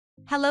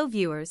Hello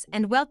viewers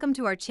and welcome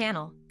to our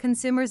channel,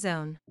 Consumer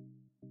Zone.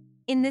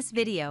 In this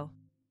video,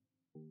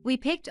 we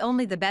picked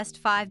only the best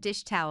 5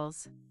 dish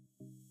towels.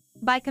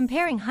 By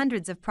comparing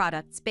hundreds of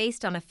products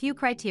based on a few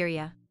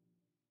criteria,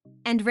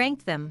 and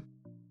ranked them.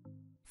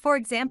 For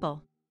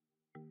example,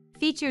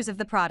 features of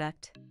the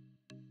product,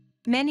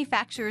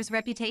 manufacturer's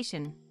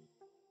reputation,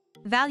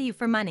 value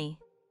for money,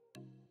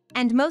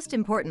 and most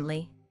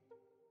importantly,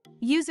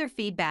 user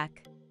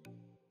feedback.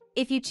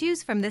 If you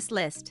choose from this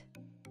list,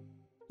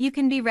 you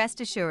can be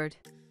rest assured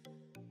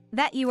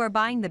that you are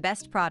buying the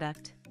best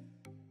product.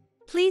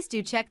 Please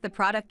do check the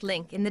product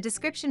link in the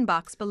description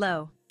box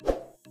below.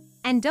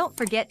 And don't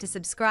forget to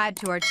subscribe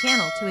to our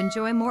channel to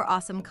enjoy more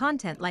awesome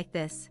content like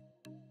this.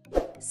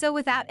 So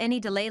without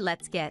any delay,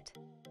 let's get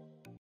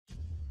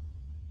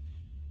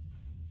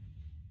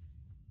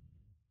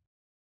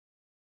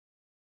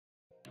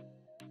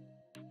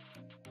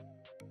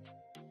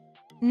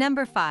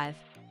Number 5.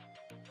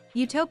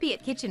 Utopia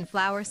Kitchen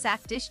Flour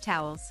Sack Dish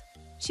Towels.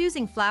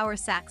 Choosing flour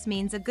sacks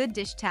means a good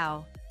dish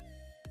towel,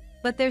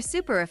 but they're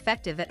super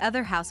effective at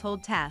other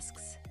household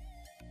tasks.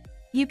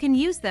 You can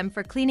use them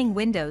for cleaning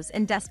windows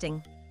and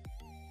dusting,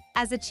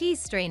 as a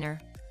cheese strainer,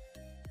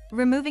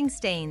 removing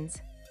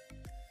stains,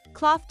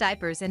 cloth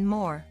diapers and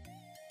more.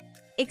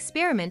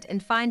 Experiment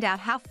and find out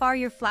how far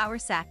your flour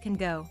sack can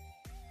go.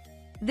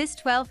 This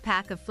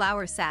 12-pack of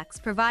flour sacks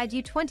provide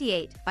you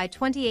 28 by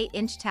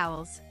 28-inch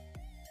towels,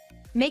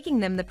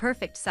 making them the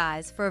perfect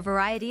size for a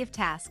variety of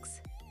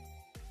tasks.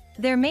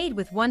 They're made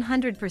with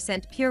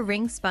 100% pure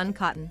ring-spun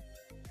cotton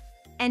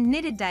and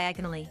knitted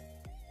diagonally,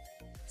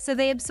 so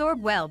they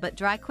absorb well but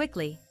dry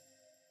quickly.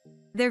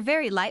 They're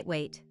very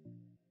lightweight,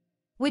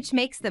 which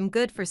makes them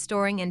good for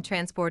storing and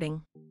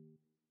transporting.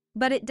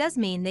 But it does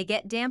mean they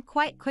get damp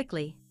quite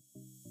quickly.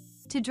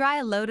 To dry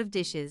a load of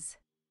dishes,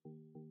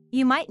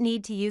 you might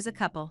need to use a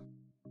couple.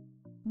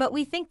 But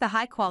we think the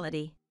high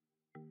quality,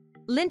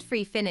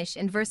 lint-free finish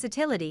and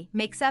versatility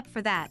makes up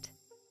for that.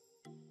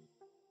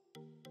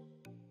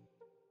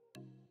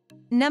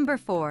 Number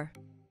 4.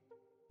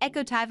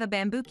 Ecotiva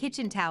Bamboo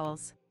Kitchen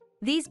Towels.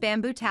 These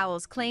bamboo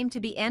towels claim to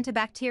be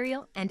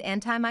antibacterial and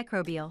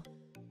antimicrobial.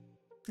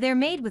 They're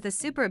made with a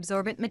super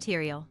absorbent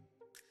material.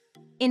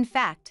 In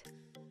fact,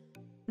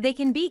 they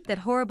can beat that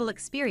horrible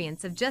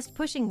experience of just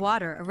pushing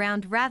water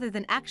around rather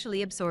than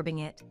actually absorbing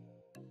it.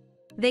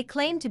 They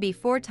claim to be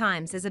 4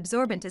 times as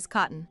absorbent as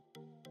cotton.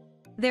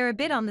 They're a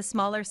bit on the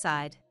smaller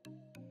side,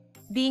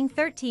 being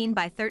 13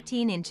 by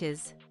 13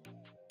 inches.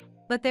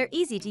 But they're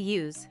easy to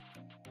use.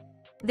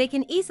 They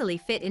can easily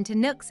fit into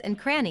nooks and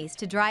crannies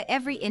to dry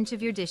every inch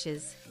of your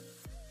dishes.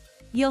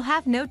 You'll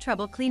have no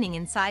trouble cleaning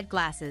inside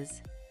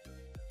glasses,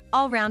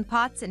 all-round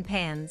pots and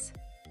pans,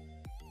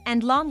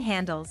 and long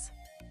handles.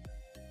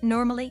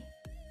 Normally,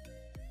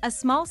 a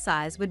small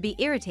size would be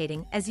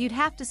irritating as you'd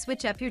have to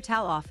switch up your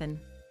towel often.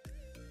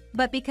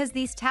 But because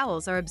these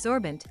towels are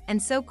absorbent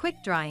and so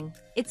quick-drying,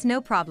 it's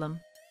no problem.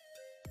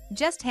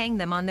 Just hang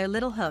them on their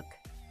little hook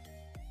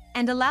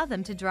and allow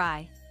them to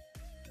dry.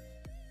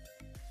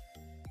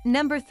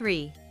 Number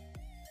 3.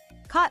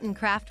 Cotton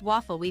Craft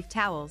Waffle Weave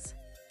Towels.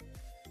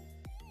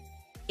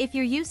 If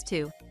you're used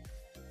to,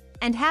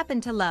 and happen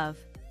to love,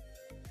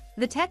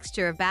 the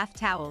texture of bath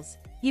towels,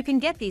 you can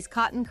get these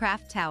Cotton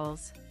Craft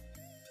towels.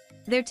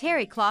 They're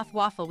terry cloth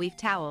waffle weave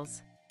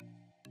towels,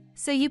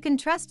 so you can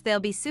trust they'll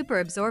be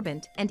super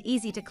absorbent and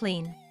easy to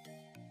clean.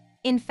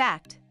 In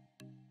fact,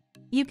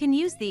 you can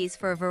use these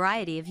for a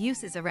variety of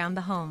uses around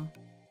the home.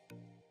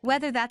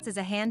 Whether that's as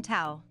a hand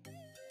towel,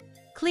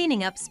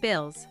 cleaning up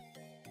spills,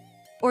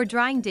 or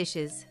drying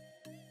dishes.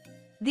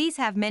 These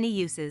have many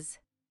uses.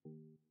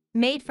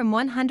 Made from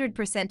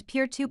 100%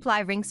 pure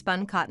 2-ply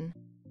ring-spun cotton,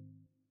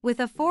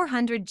 with a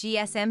 400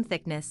 GSM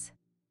thickness.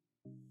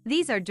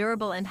 These are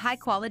durable and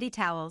high-quality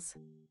towels,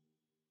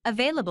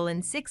 available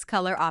in 6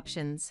 color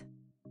options.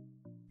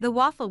 The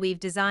waffle weave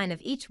design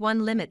of each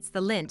one limits the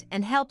lint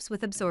and helps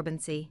with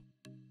absorbency.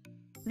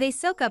 They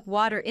soak up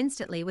water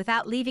instantly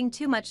without leaving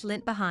too much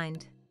lint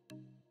behind.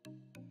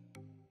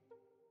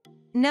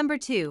 Number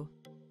 2.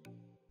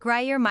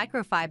 Gruyere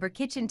Microfiber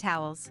Kitchen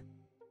Towels.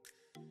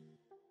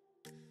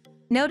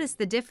 Notice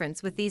the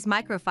difference with these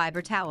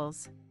microfiber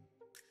towels.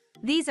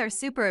 These are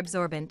super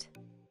absorbent,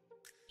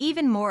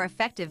 even more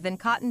effective than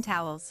cotton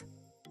towels,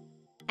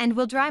 and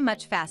will dry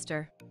much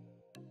faster.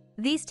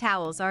 These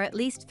towels are at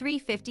least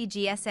 350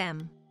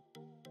 GSM,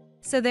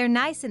 so they're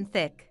nice and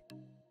thick.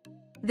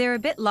 They're a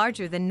bit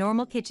larger than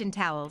normal kitchen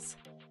towels,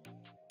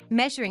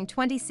 measuring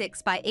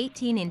 26 by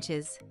 18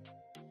 inches.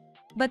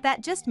 But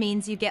that just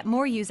means you get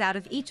more use out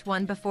of each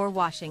one before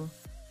washing.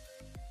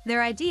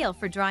 They're ideal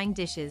for drying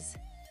dishes,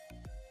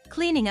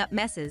 cleaning up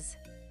messes,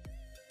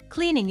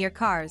 cleaning your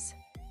cars,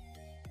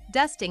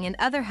 dusting and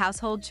other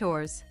household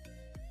chores.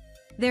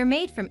 They're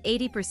made from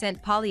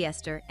 80%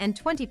 polyester and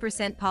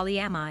 20%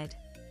 polyamide,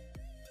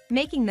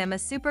 making them a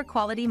super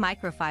quality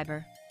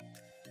microfiber.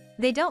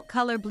 They don't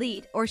color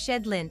bleed or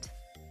shed lint,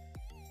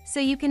 so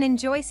you can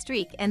enjoy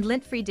streak and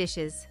lint-free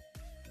dishes.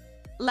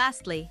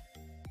 Lastly,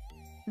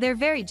 they're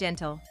very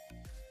gentle,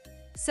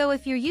 So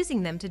if you're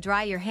using them to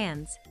dry your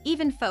hands,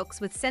 even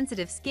folks with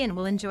sensitive skin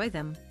will enjoy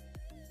them.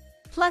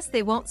 Plus,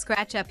 they won't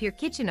scratch up your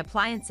kitchen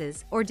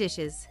appliances or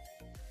dishes.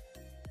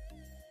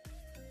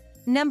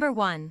 Number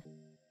 1.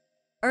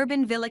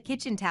 Urban Villa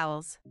Kitchen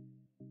Towels.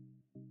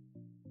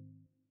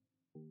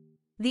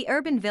 The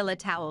Urban Villa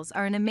towels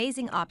are an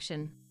amazing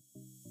option,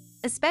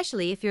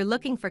 especially if you're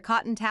looking for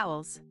cotton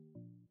towels.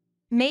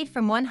 Made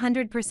from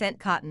 100%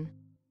 cotton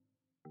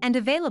and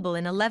available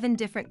in 11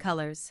 different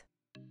colors.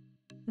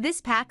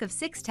 This pack of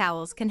 6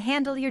 towels can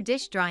handle your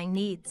dish drying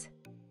needs.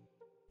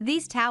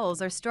 These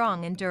towels are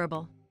strong and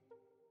durable.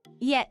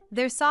 Yet,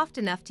 they're soft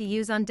enough to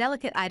use on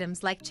delicate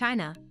items like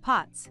china,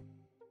 pots,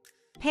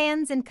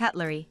 pans, and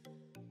cutlery.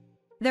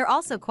 They're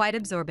also quite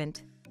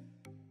absorbent,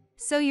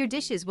 so your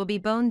dishes will be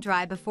bone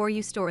dry before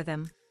you store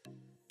them.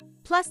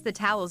 Plus, the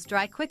towels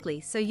dry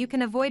quickly so you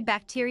can avoid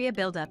bacteria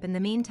buildup in the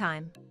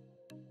meantime.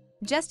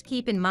 Just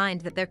keep in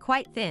mind that they're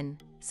quite thin,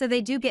 so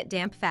they do get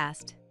damp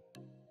fast.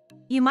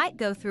 You might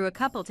go through a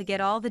couple to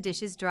get all the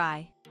dishes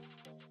dry.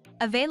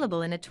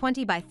 Available in a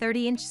 20 by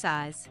 30 inch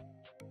size.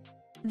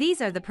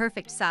 These are the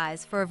perfect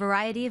size for a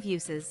variety of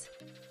uses.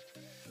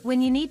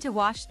 When you need to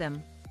wash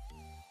them,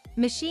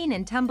 machine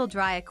and tumble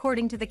dry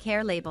according to the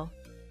care label.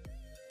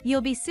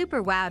 You'll be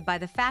super wowed by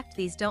the fact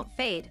these don't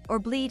fade or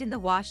bleed in the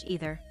wash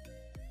either.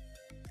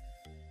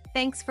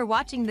 Thanks for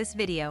watching this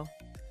video.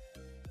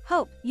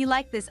 Hope you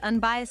like this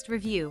unbiased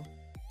review.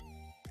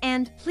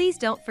 And please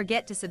don't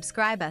forget to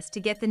subscribe us to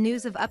get the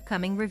news of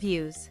upcoming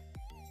reviews.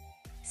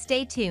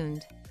 Stay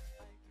tuned.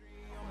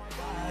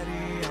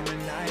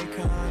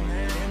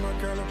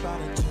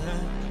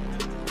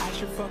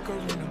 Fuck her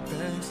in a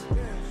Benz.